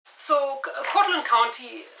Cortland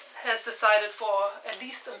County has decided for at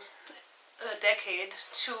least a decade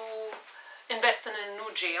to invest in a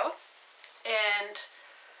new jail, and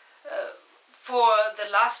for the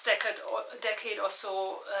last decade or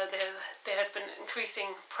so, there have been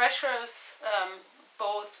increasing pressures,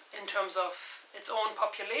 both in terms of its own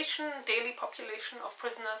population, daily population of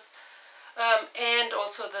prisoners, and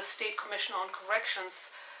also the State Commission on Corrections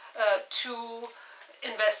to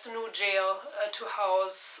invest in a new jail to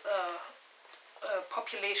house a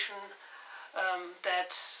population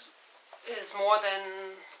that is more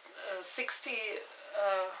than 60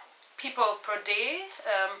 people per day.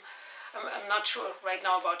 I'm not sure right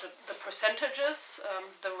now about the percentages,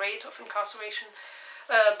 the rate of incarceration,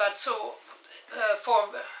 but so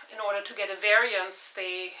in order to get a variance,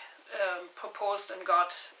 they proposed and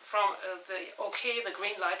got from the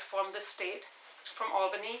green light from the state, from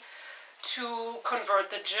Albany, to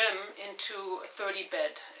convert the gym into a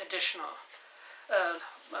 30-bed additional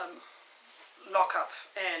lockup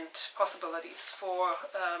and possibilities for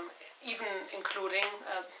even including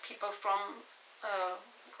people from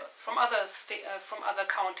other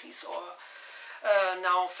counties or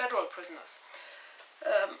now federal prisoners.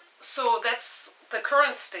 So that's the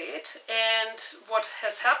current state, and what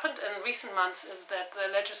has happened in recent months is that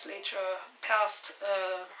the legislature passed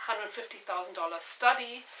a $150,000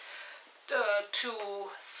 study to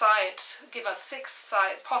give us 6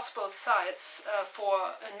 possible sites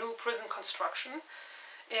for a new prison construction,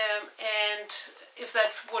 and if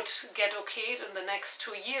that would get okayed in the next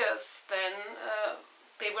 2 years, then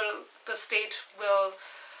the state will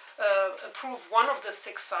approve one of the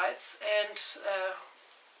 6 sites, and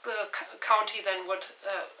the county then would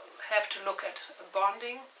have to look at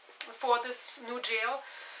bonding for this new jail.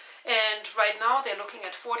 And right now they're looking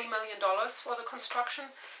at $40 million for the construction,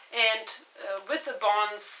 and with the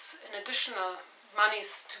bonds and additional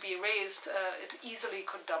monies to be raised, it easily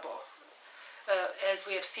could double, as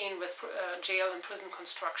we have seen with jail and prison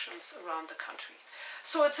constructions around the country.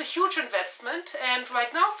 So it's a huge investment, and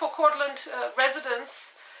right now for Cortland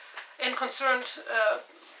residents and concerned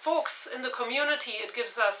folks in the community, it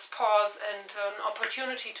gives us pause and an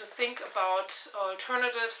opportunity to think about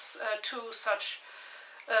alternatives to such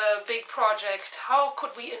a big project. How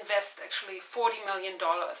could we invest actually $40 million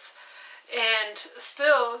and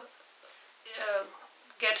still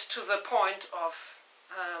get to the point of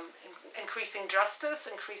increasing justice,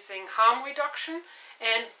 increasing harm reduction,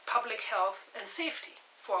 and public health and safety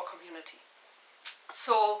for our community?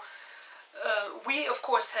 So we of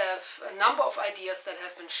course have a number of ideas that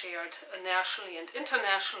have been shared nationally and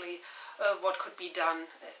internationally, what could be done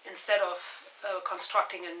instead of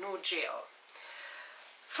constructing a new jail.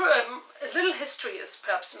 For a little history is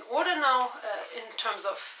perhaps in order now in terms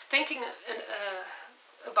of thinking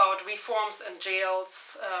about reforms and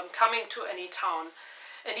jails coming to any town.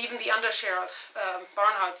 And even the undersheriff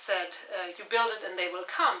Barnhart said, you build it and they will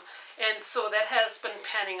come. And so that has been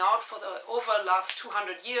panning out for the last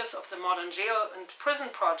 200 years of the modern jail and prison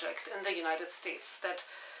project in the United States, that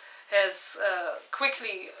has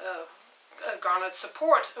quickly garnered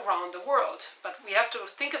support around the world. But we have to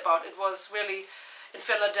think about, it was really in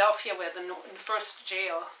Philadelphia where the first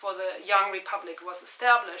jail for the young republic was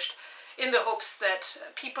established, in the hopes that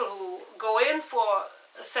people who go in for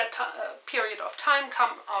a set period of time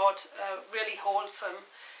come out really wholesome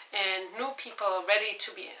and new people ready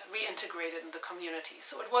to be reintegrated in the community.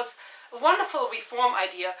 So it was a wonderful reform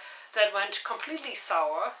idea that went completely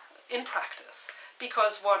sour in practice,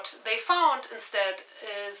 because what they found instead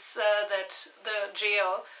is that the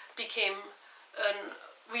jail became a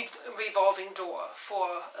revolving door for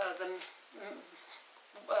the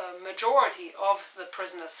majority of the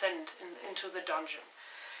prisoners sent into the dungeon.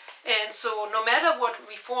 And so no matter what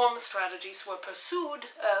reform strategies were pursued,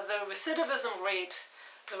 the recidivism rate,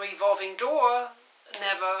 the revolving door,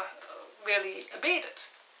 never really abated.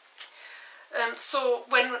 So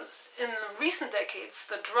when in recent decades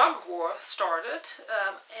the drug war started,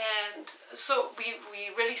 and so we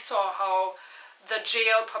really saw how the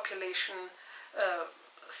jail population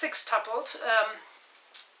sextupled,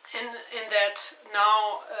 in that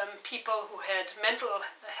now people who had mental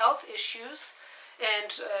health issues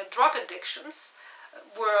and drug addictions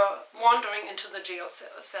were wandering into the jail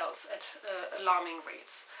cells at alarming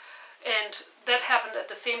rates. And that happened at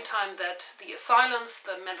the same time that the asylums,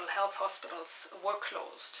 the mental health hospitals, were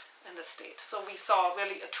closed in the state. So we saw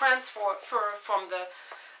really a transfer from the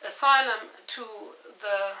asylum to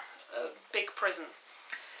the big prison.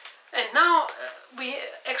 And now we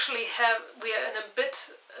are in a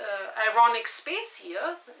bit ironic space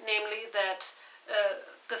here, namely that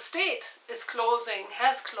the state has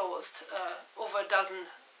closed over a dozen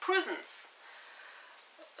prisons,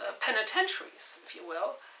 penitentiaries, if you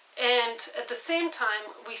will. And at the same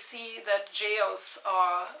time, we see that jails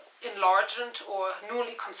are enlarged or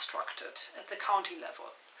newly constructed at the county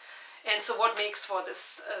level. And so what makes for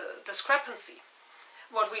this discrepancy?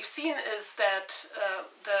 What we've seen is that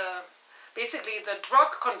basically the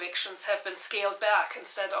drug convictions have been scaled back.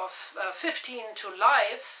 Instead of 15 to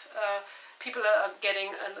life, people are getting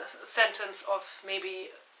a sentence of maybe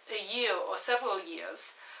a year or several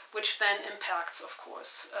years, which then impacts, of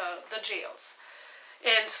course, the jails.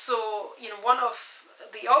 And so, one of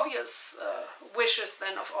the obvious wishes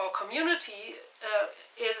then of our community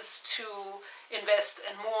is to invest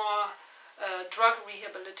in more drug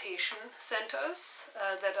rehabilitation centers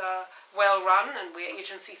that are well run and where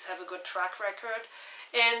agencies have a good track record.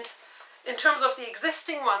 And in terms of the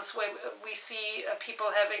existing ones, where we see people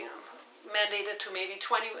having mandated to maybe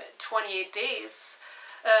 28 days,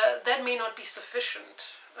 that may not be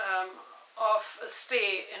sufficient of a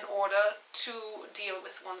stay in order to deal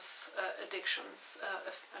with one's addictions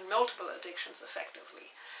and multiple addictions effectively.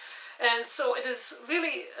 And so it is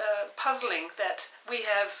really puzzling that we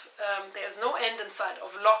have, there's no end in sight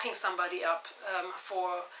of locking somebody up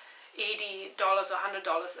for $80 or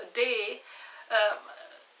 $100 a day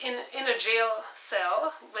in a jail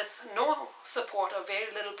cell with no support or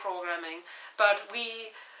very little programming, but we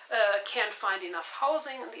can't find enough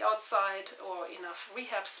housing on the outside or enough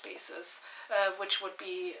rehab spaces, which would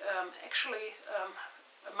be actually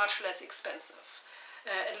much less expensive,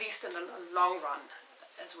 at least in the long run,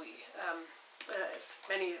 as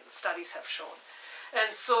many studies have shown.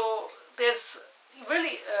 And so there's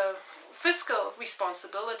really a fiscal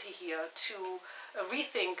responsibility here to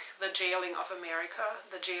rethink the jailing of America,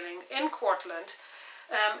 the jailing in Cortland,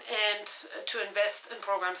 and to invest in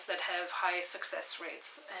programs that have high success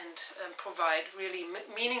rates and provide really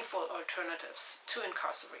meaningful alternatives to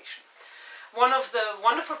incarceration. One of the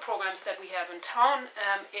wonderful programs that we have in town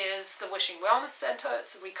is the Wishing Wellness Center.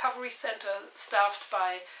 It's a recovery center staffed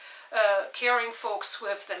by caring folks who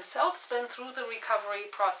have themselves been through the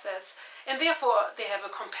recovery process, and therefore they have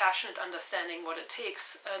a compassionate understanding what it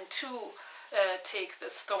takes to take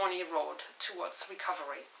this thorny road towards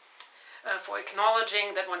recovery. For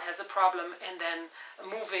acknowledging that one has a problem and then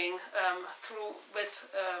moving through with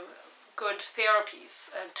good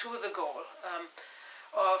therapies to the goal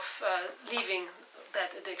of leaving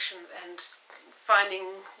that addiction and finding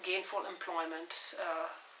gainful employment,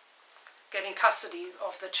 getting custody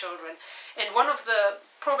of the children. And one of the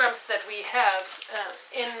programs that we have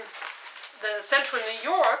in the central New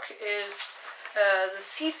York is the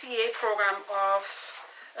CCA program of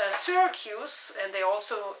Syracuse, and they're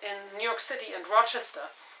also in New York City and Rochester.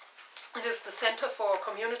 It is the Center for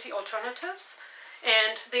Community Alternatives,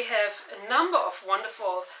 and they have a number of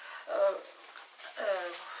wonderful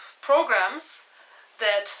programs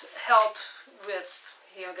that help with,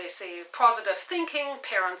 they say, positive thinking,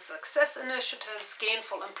 parent success initiatives,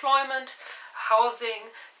 gainful employment, housing,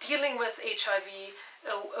 dealing with HIV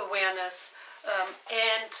awareness,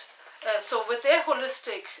 and so with their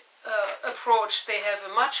holistic approach, they have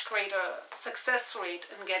a much greater success rate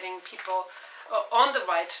in getting people on the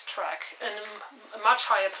right track and a much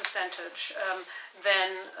higher percentage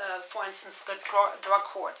than, for instance, the drug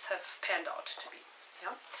courts have panned out to be.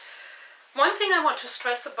 Yeah? One thing I want to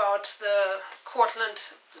stress about the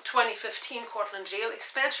 2015 Cortland Jail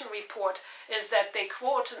Expansion Report is that they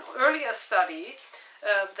quote an earlier study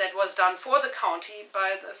that was done for the county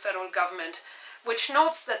by the federal government, which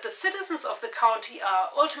notes that the citizens of the county are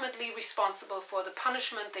ultimately responsible for the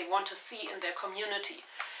punishment they want to see in their community.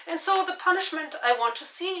 And so the punishment I want to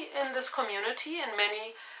see in this community, and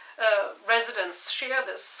many residents share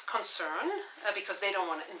this concern because they don't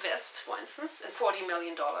want to invest, for instance, in $40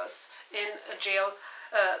 million in a jail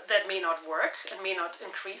that may not work and may not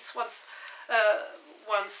increase one's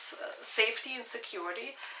safety and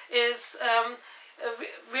security, is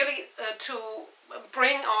really to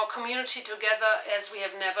bring our community together as we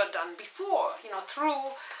have never done before,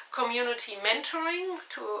 through community mentoring,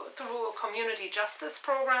 through a community justice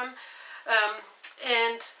program,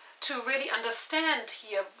 and to really understand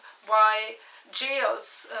here why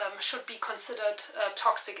jails should be considered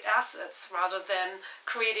toxic assets rather than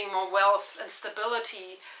creating more wealth and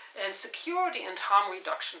stability and security and harm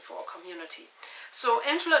reduction for our community. So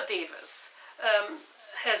Angela Davis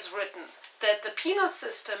has written that the penal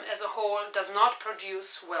system as a whole does not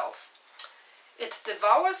produce wealth. It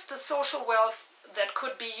devours the social wealth that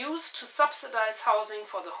could be used to subsidize housing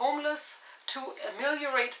for the homeless, to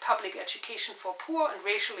ameliorate public education for poor and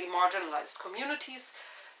racially marginalized communities,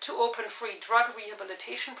 to open free drug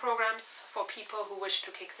rehabilitation programs for people who wish to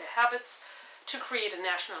kick their habits, to create a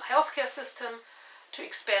national healthcare system, to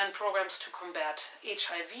expand programs to combat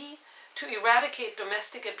HIV, to eradicate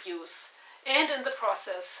domestic abuse, and in the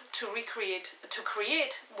process to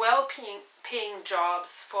create well-paying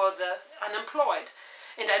jobs for the unemployed.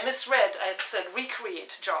 And I misread, I said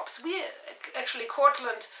recreate jobs. Actually,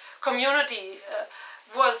 Cortland Community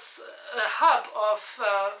was a hub of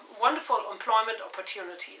wonderful employment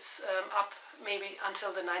opportunities up maybe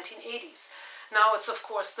until the 1980s. Now it's of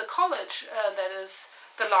course the college that is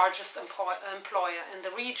the largest employer in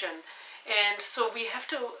the region. And so we have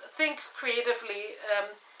to think creatively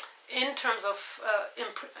in terms of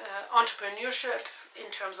entrepreneurship,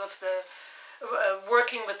 in terms of the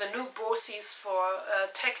working with the new BOCES for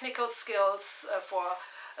technical skills, for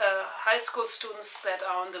high school students that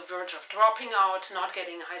are on the verge of dropping out, not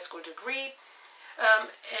getting a high school degree,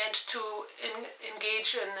 and to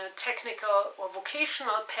engage in a technical or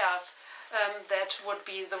vocational path that would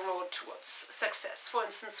be the road towards success. For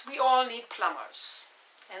instance, we all need plumbers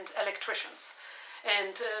and electricians,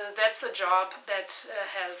 and that's a job that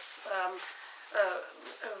has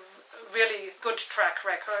a really good track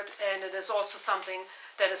record, and it is also something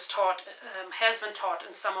that is taught, has been taught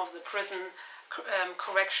in some of the prison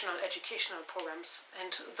correctional educational programs,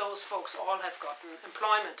 and those folks all have gotten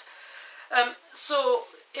employment. So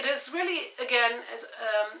it is really, again, as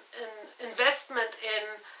an investment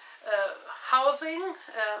in housing.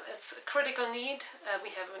 It's a critical need. We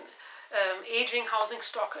have an aging housing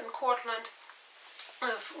stock in Cortland.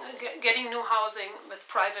 Getting new housing with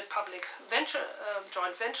private-public venture,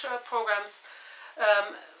 joint venture programs,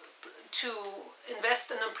 to invest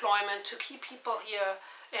in employment, to keep people here,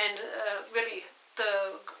 and really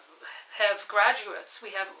have graduates.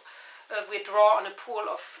 We draw on a pool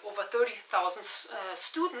of over 30,000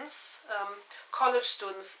 students, college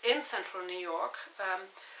students in central New York,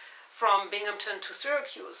 from Binghamton to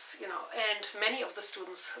Syracuse, and many of the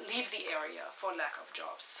students leave the area for lack of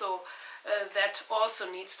jobs. So that also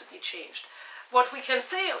needs to be changed. What we can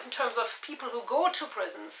say in terms of people who go to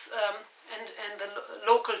prisons and the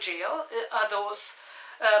local jail are those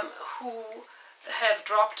who have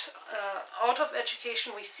dropped out of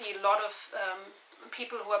education. We see a lot of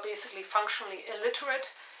people who are basically functionally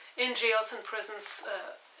illiterate in jails and prisons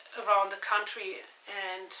around the country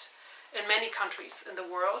and in many countries in the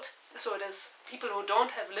world. So it is people who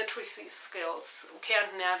don't have literacy skills, who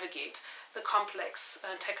can't navigate the complex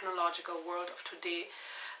technological world of today,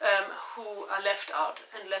 who are left out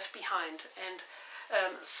and left behind. And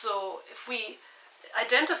so if we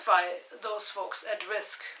identify those folks at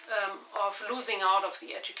risk of losing out of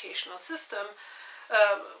the educational system,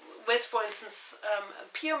 with, for instance,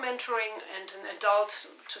 peer mentoring and an adult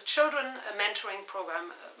to children mentoring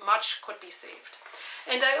program, much could be saved.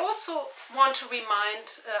 And I also want to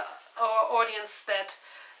remind our audience that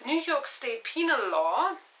New York State penal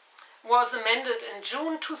law was amended in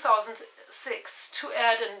June 2006 to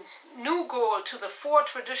add a new goal to the 4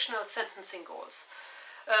 traditional sentencing goals.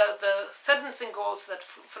 The sentencing goals that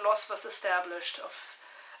philosophers established of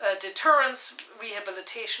deterrence,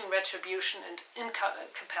 rehabilitation, retribution, and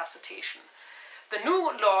incapacitation. The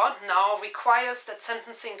new law now requires that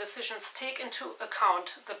sentencing decisions take into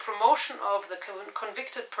account the promotion of the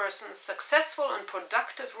convicted person's successful and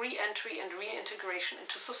productive re-entry and reintegration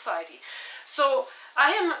into society. So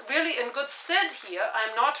I am really in good stead here.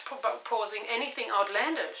 I'm not proposing anything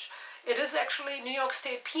outlandish. It is actually New York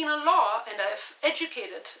State penal law, and I've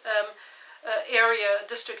educated area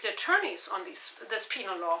district attorneys on this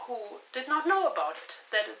penal law who did not know about it,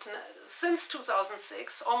 that it, since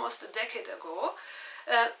 2006, almost a decade ago,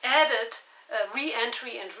 added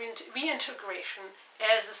re-entry and reintegration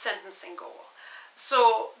as a sentencing goal.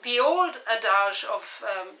 So the old adage of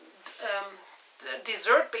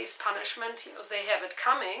desert-based punishment, they have it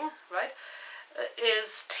coming, right,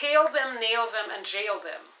 is tail them, nail them, and jail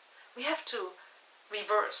them. We have to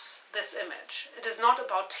reverse this image. It is not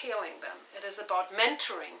about tailing them. It is about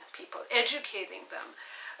mentoring people, educating them,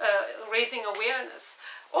 raising awareness,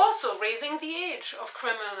 also raising the age of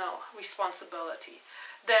criminal responsibility.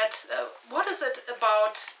 That what is it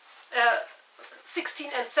about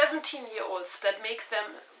 16 and 17-year-olds that make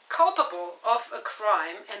them culpable of a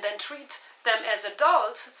crime and then treat them as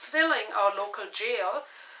adults, filling our local jail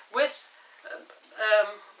with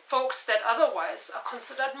folks that otherwise are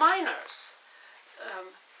considered minors?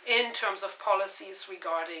 In terms of policies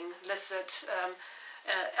regarding illicit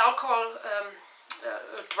alcohol,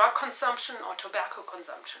 drug consumption, or tobacco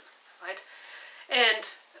consumption, right? And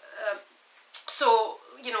so,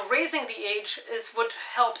 raising the age would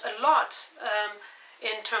help a lot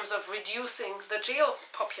in terms of reducing the jail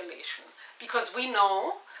population, because we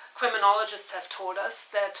know, criminologists have told us,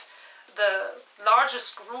 that the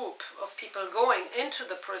largest group of people going into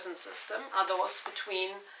the prison system are those between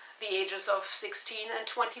the ages of 16 and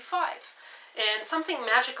 25. And something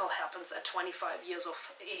magical happens at 25 years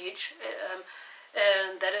of age,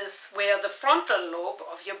 and that is where the frontal lobe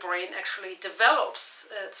of your brain actually develops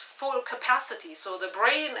its full capacity. So the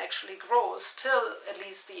brain actually grows till at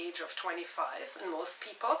least the age of 25 in most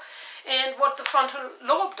people. And what the frontal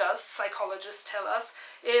lobe does, psychologists tell us,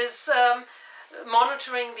 is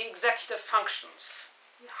monitoring the executive functions.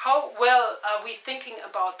 How well are we thinking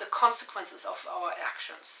about the consequences of our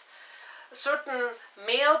actions? A certain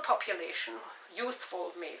male population,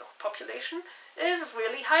 youthful male population, is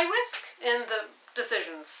really high risk in the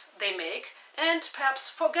decisions they make and perhaps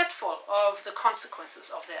forgetful of the consequences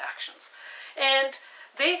of their actions. And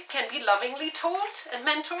they can be lovingly told and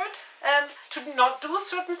mentored to not do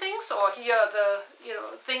certain things, or hear the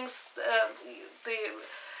things,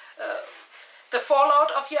 the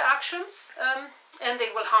fallout of your actions, and they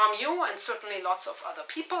will harm you and certainly lots of other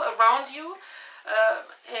people around you.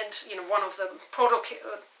 And one of the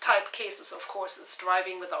prototype cases, of course, is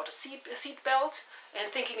driving without a seat belt,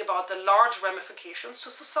 and thinking about the large ramifications to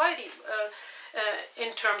society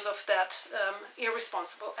in terms of that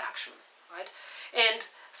irresponsible action, right? And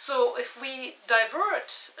so if we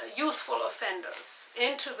divert youthful offenders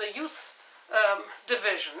into the youth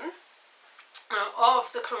division of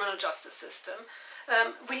the criminal justice system,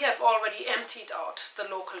 we have already emptied out the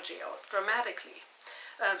local jail dramatically.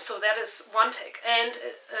 So that is one take. And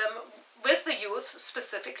with the youth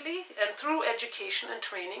specifically, and through education and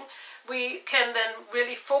training, we can then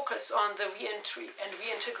really focus on the reentry and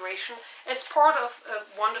reintegration as part of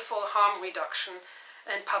a wonderful harm reduction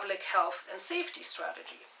and public health and safety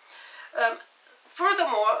strategy.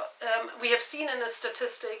 Furthermore, we have seen in a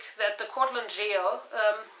statistic that the Cortland jail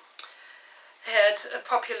had a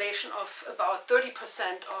population of about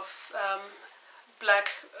 30% of black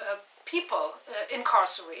people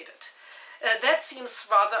incarcerated. That seems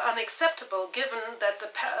rather unacceptable, given that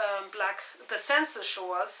the census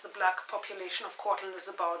shows the black population of Cortland is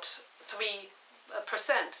about 3%,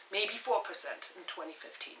 maybe 4% in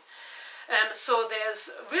 2015. So there's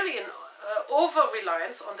really an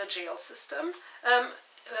over-reliance on the jail system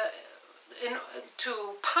to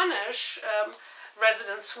punish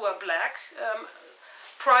residents who are black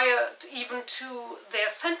prior even to their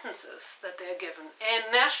sentences that they're given.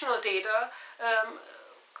 And national data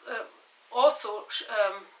also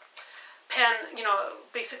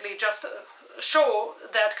basically just show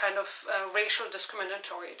that kind of racial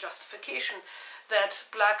discriminatory justification, that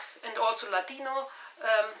black and also Latino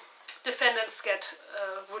defendants get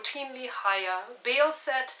routinely higher bail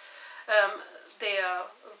set, their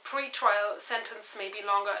pre-trial sentence may be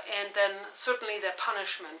longer, and then certainly their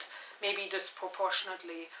punishment may be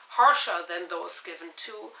disproportionately harsher than those given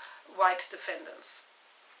to white defendants.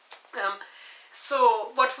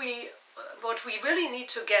 So what we really need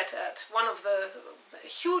to get at, one of the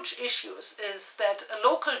huge issues, is that a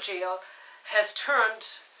local jail has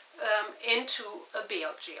turned into a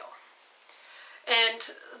bail jail. And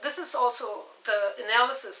this is also the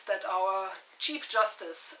analysis that our Chief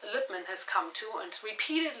Justice Lippman has come to, and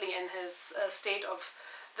repeatedly in his State of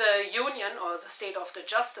the Union, or the State of the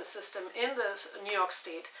Justice System in the New York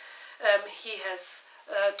State, he has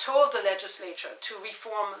told the legislature to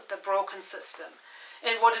reform the broken system.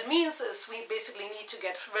 And what it means is we basically need to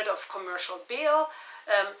get rid of commercial bail.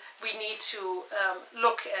 We need to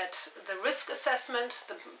look at the risk assessment.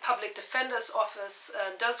 The Public Defender's Office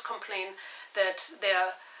does complain that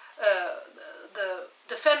the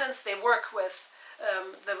defendants they work with,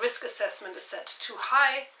 the risk assessment is set too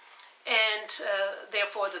high, and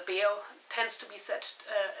therefore the bail tends to be set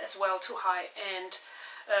as well too high. And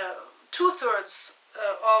 2/3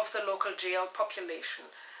 of the local jail population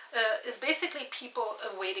is basically people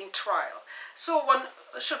awaiting trial. So one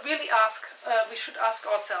should really ask, we should ask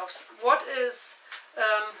ourselves, what is,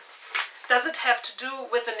 does it have to do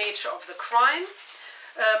with the nature of the crime?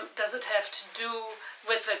 Does it have to do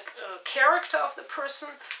with the character of the person?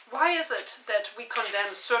 Why is it that we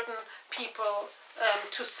condemn certain people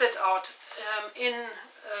to sit out in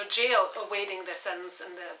jail awaiting their sentence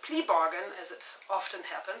in the plea bargain, as it often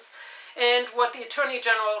happens? And what the Attorney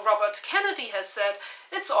General Robert Kennedy has said,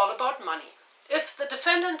 it's all about money. If the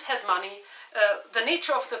defendant has money, the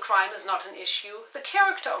nature of the crime is not an issue. The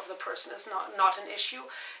character of the person is not an issue.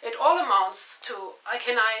 It all amounts to,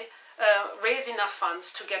 can I raise enough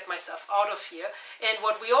funds to get myself out of here? And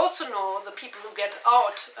what we also know, the people who get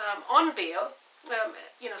out on bail,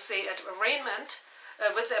 say at arraignment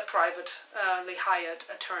with their privately hired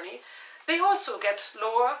attorney, they also get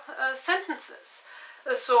lower sentences.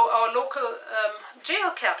 So our local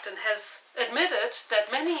jail captain has admitted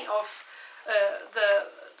that many of the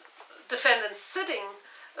defendants sitting,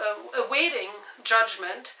 awaiting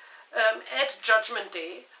judgment at Judgment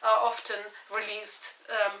Day, are often released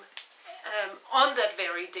on that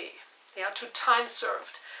very day, to time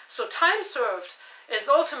served. So time served is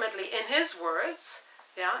ultimately, in his words,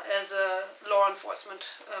 as a law enforcement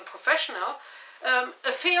professional,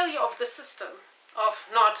 a failure of the system of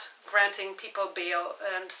not granting people bail,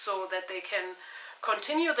 and so that they can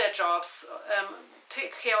continue their jobs,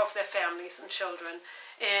 take care of their families and children,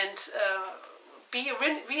 and be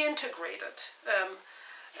reintegrated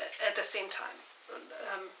at the same time.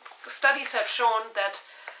 Studies have shown that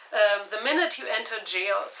the minute you enter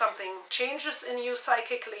jail, something changes in you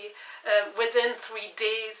psychically. Within 3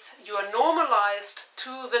 days, you are normalized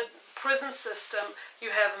to the prison system. You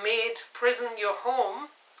have made prison your home.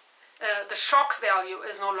 The shock value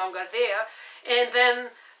is no longer there. And then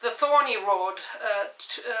the thorny road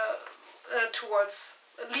towards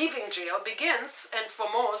leaving jail begins, and for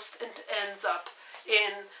most it ends up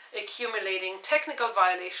in accumulating technical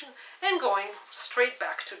violation and going straight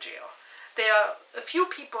back to jail. There are a few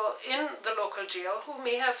people in the local jail who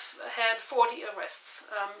may have had 40 arrests,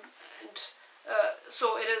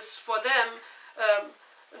 so it is for them,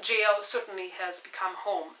 jail certainly has become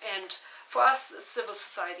home, and for us as civil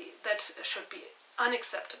society that should be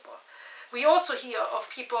unacceptable. We also hear of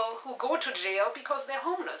people who go to jail because they're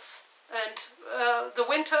homeless, and the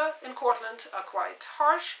winter in Cortland are quite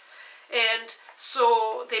harsh, and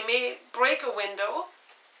so they may break a window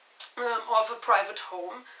of a private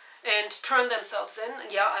home and turn themselves in.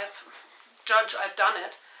 Judge, I've done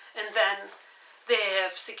it. And then they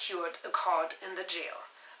have secured a card in the jail.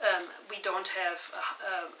 We don't have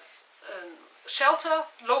shelter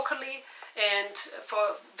locally, and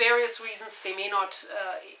for various reasons they may not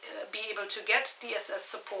be able to get DSS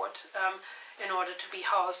support in order to be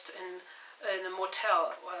housed in a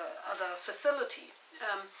motel or other facility.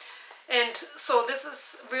 And so this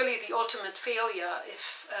is really the ultimate failure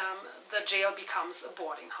if the jail becomes a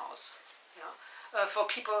boarding house. For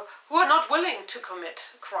people who are not willing to commit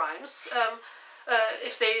crimes,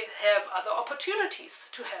 if they have other opportunities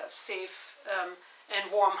to have safe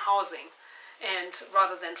and warm housing, and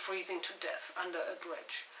rather than freezing to death under a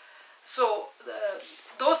bridge. So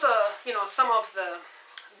those are, some of the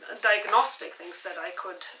diagnostic things that I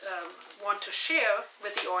could want to share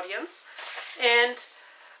with the audience. And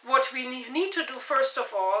what we need to do first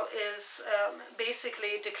of all is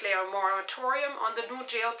basically declare a moratorium on the new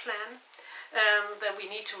jail plan. Then we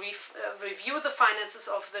need to review the finances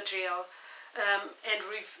of the jail and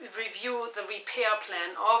review the repair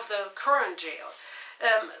plan of the current jail.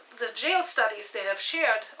 The jail studies they have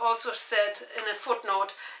shared also said in a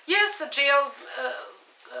footnote, yes, a jail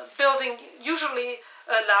building usually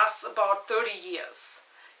lasts about 30 years.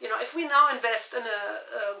 If we now invest in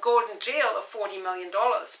a golden jail of $40 million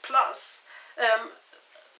plus,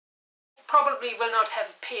 probably will not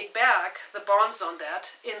have paid back the bonds on that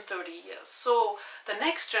in 30 years. So the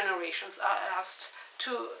next generations are asked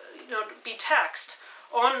to be taxed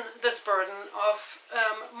on this burden of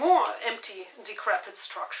more empty, decrepit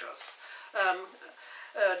structures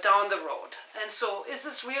down the road. And so is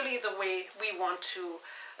this really the way we want to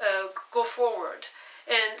go forward?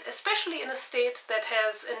 And especially in a state that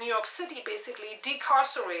has, in New York City, basically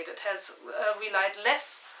decarcerated, has relied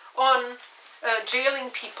less on jailing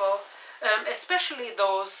people, especially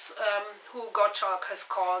those who Gottschalk has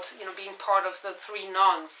called, being part of the three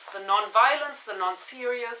nons: the non-violence, the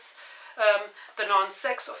non-serious, the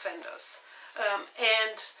non-sex offenders.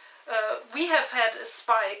 And we have had a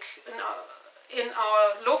spike in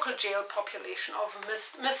our local jail population of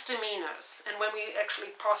misdemeanors. And when we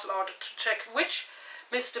actually parcel out to check which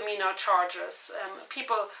misdemeanor charges,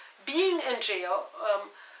 people being in jail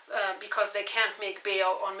because they can't make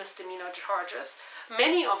bail on misdemeanor charges,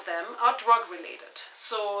 many of them are drug related.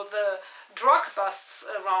 So the drug busts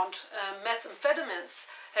around methamphetamines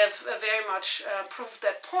have very much proved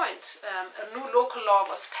that point. A new local law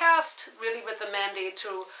was passed really with the mandate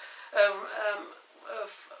to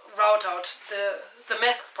rout out the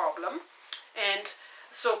meth problem, and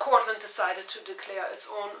so Cortland decided to declare its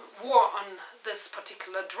own war on this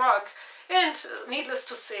particular drug, and needless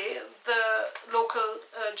to say, the local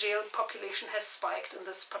jail population has spiked in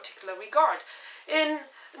this particular regard. In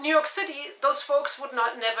New York City, those folks would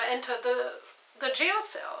never enter the jail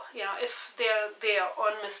cell, if they're there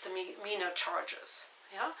on misdemeanor charges.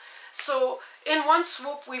 So in one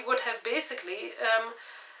swoop, we would have basically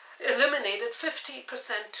eliminated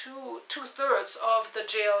 50% to 2/3 of the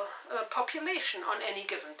jail population on any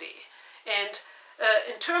given day. And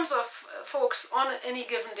in terms of folks on any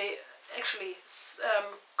given day actually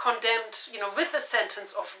condemned, with a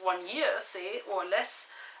sentence of 1 year, say, or less,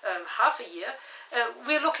 half a year,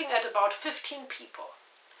 we're looking at about 15 people.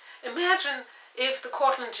 Imagine if the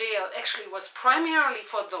Cortland jail actually was primarily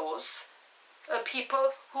for those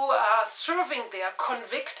people who are serving there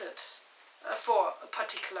convicted for a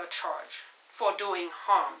particular charge, for doing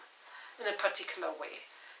harm in a particular way.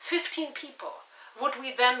 15 people. Would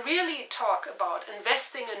we then really talk about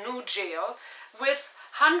investing a new jail with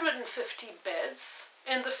 150 beds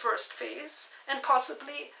in the first phase and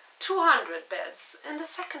possibly 200 beds in the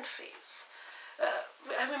second phase?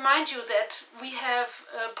 I remind you that we have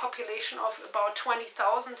a population of about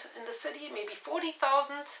 20,000 in the city, maybe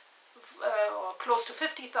 40,000 or close to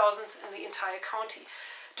 50,000 in the entire county.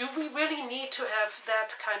 Do we really need to have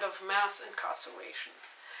that kind of mass incarceration?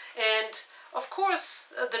 And of course,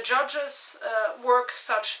 the judges work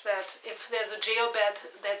such that if there's a jail bed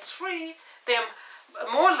that's free, they're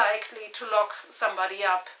more likely to lock somebody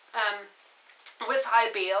up with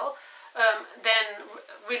high bail than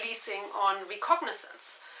releasing on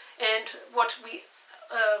recognizance. And what we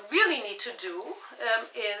really need to do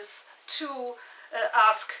is to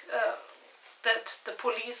ask that the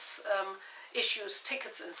police issues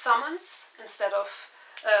tickets and summons instead of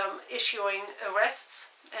issuing arrests,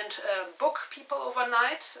 and book people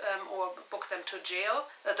overnight or book them to jail,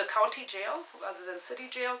 the county jail rather than city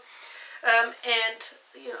jail.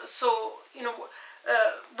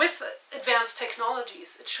 With advanced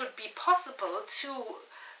technologies, it should be possible to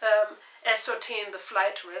ascertain the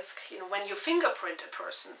flight risk. When you fingerprint a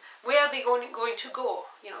person, where are they going to go?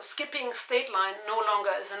 Skipping state line no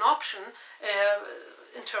longer is an option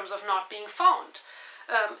in terms of not being found.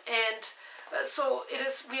 So it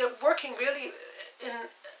is. We are working really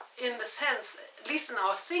in the sense, at least in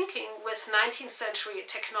our thinking, with 19th century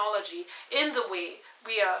technology in the way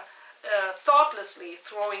we are thoughtlessly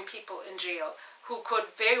throwing people in jail who could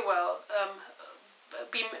very well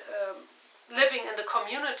be living in the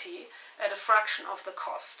community at a fraction of the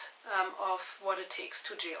cost of what it takes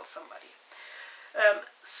to jail somebody.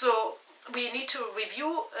 So we need to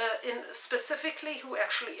review specifically who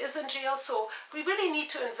actually is in jail. So we really need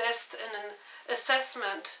to invest in an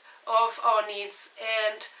assessment of our needs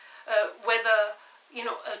and whether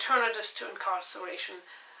alternatives to incarceration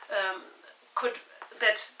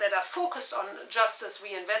that are focused on justice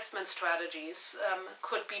reinvestment strategies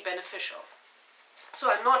could be beneficial.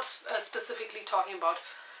 So I'm not specifically talking about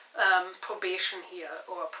probation here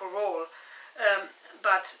or parole,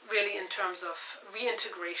 but really in terms of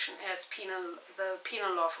reintegration as the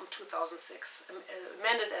penal law from 2006,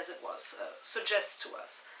 amended as it was, suggests to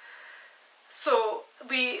us. So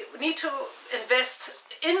we need to invest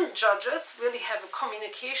in judges, really have a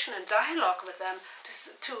communication and dialogue with them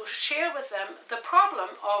to share with them the problem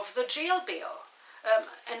of the jail bail.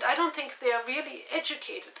 And I don't think they are really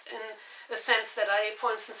educated in the sense that I,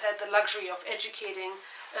 for instance, had the luxury of educating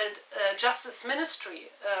a justice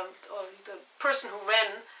ministry, or the person who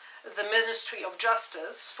ran the Ministry of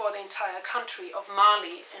Justice for the entire country of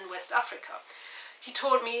Mali in West Africa. He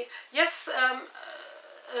told me, yes,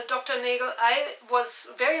 Dr. Nagel, I was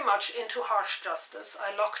very much into harsh justice.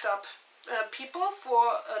 I locked up people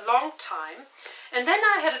for a long time, and then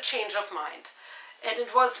I had a change of mind. And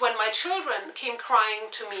it was when my children came crying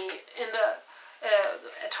to me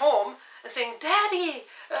at home and saying, "Daddy,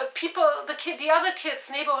 the other kids,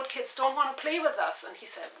 neighborhood kids, don't want to play with us." And he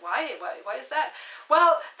said, "Why? Why is that?"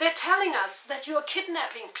 "Well, they're telling us that you are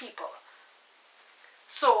kidnapping people."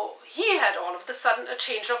 So he had all of a sudden a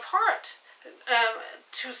change of heart.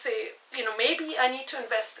 To say, maybe I need to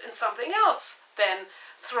invest in something else than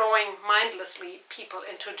throwing mindlessly people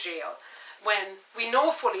into jail, when we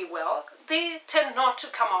know fully well they tend not to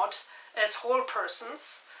come out as whole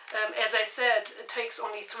persons. As I said, it takes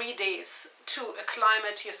only 3 days to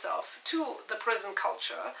acclimate yourself to the prison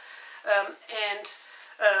culture, and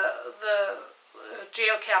the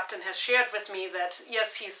jail captain has shared with me that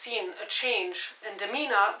yes, he's seen a change in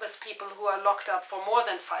demeanor with people who are locked up for more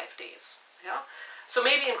than 5 days. Yeah, so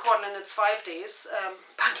maybe in Cortland it's 5 days,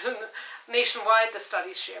 but nationwide the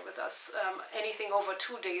studies share with us anything over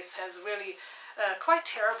 2 days has really quite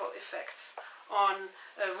terrible effects on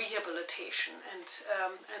rehabilitation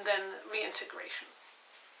and then reintegration.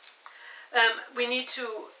 We need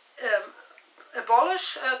to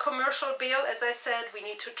abolish commercial bail, as I said. We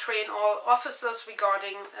need to train all officers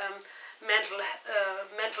regarding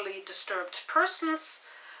mentally disturbed persons.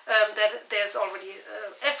 That there's already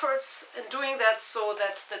efforts in doing that, so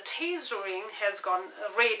that the tasering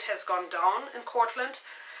rate has gone down in Cortland.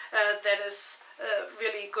 that is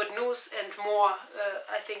really good news, and more,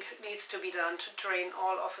 I think, needs to be done to train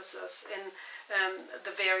all officers in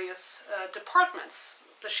the various departments,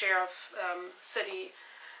 the sheriff, city,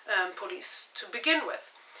 police to begin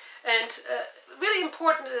with. And really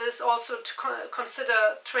important is also to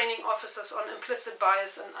consider training officers on implicit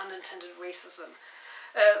bias and unintended racism.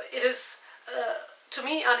 It is, to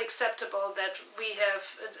me, unacceptable that we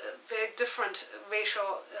have a very different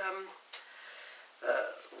racial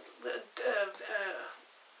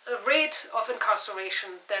a rate of incarceration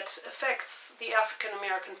that affects the African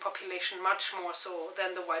American population much more so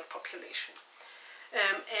than the white population.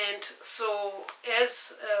 And so,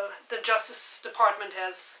 as the Justice Department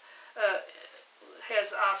has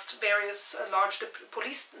asked various large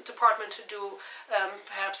police departments to do,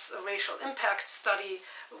 perhaps a racial impact study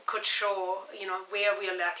could show, where we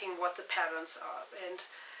are lacking, what the patterns are, and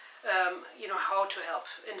how to help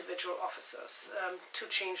individual officers to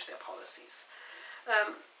change their policies.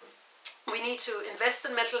 We need to invest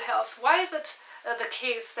in mental health. Why is it the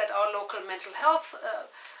case that our local mental health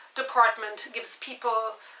department gives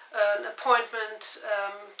people an appointment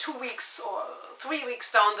 2 weeks or 3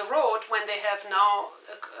 weeks down the road when they have now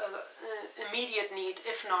an immediate need,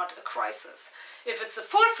 if not a crisis? If it's a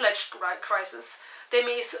full-fledged crisis, there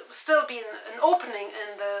may still be an opening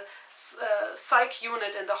in the psych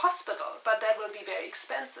unit in the hospital, but that will be very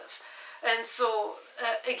expensive. And so,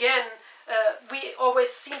 again, we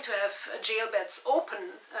always seem to have jail beds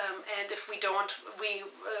open, and if we don't, we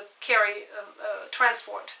carry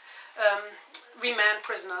transport remand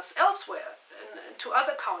prisoners elsewhere to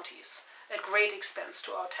other counties at great expense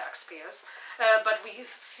to our taxpayers. But we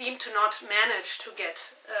seem to not manage to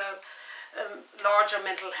get larger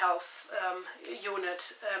mental health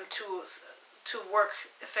unit to work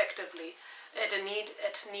effectively at a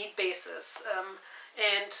need basis,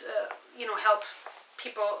 and help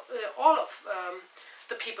people, all of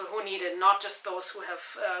the people who need it, not just those who have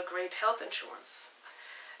great health insurance.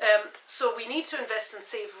 So we need to invest in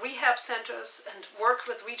safe rehab centers and work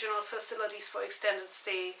with regional facilities for extended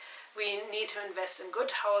stay. We need to invest in good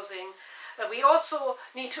housing. We also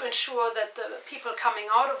need to ensure that the people coming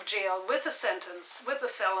out of jail with a sentence, with a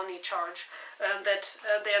felony charge, that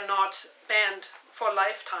they're not banned for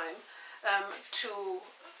lifetime to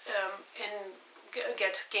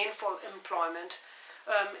get gainful employment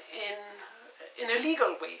in a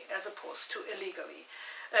legal way as opposed to illegally.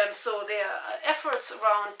 So there are efforts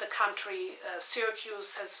around the country.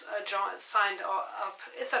 Syracuse has signed up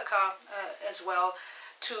Ithaca as well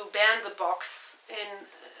to ban the box in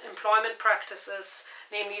employment practices,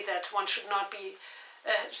 namely that one should not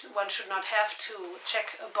have to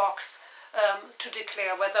check a box to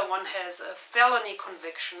declare whether one has a felony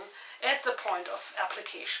conviction at the point of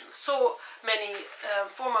application. So many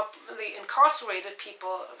formerly incarcerated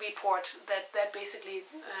people report that that basically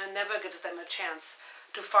never gives them a chance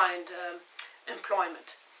to find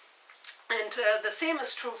employment. And the same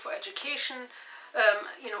is true for education.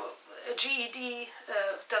 A GED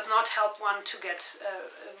does not help one to get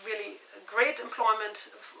really great employment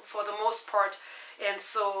for the most part, and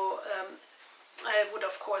so I would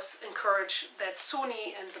of course encourage that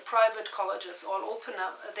SUNY and the private colleges all open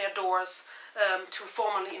up their doors to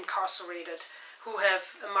formerly incarcerated who have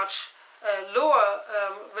a much lower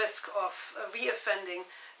risk of reoffending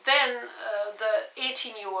than the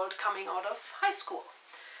 18-year-old coming out of high school.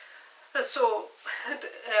 So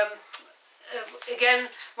again,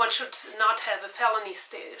 one should not have a felony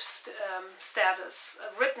status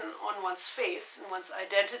written on one's face and one's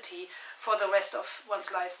identity for the rest of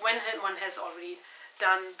one's life when one has already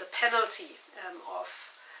done the penalty of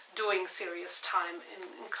doing serious time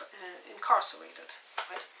incarcerated.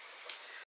 Right?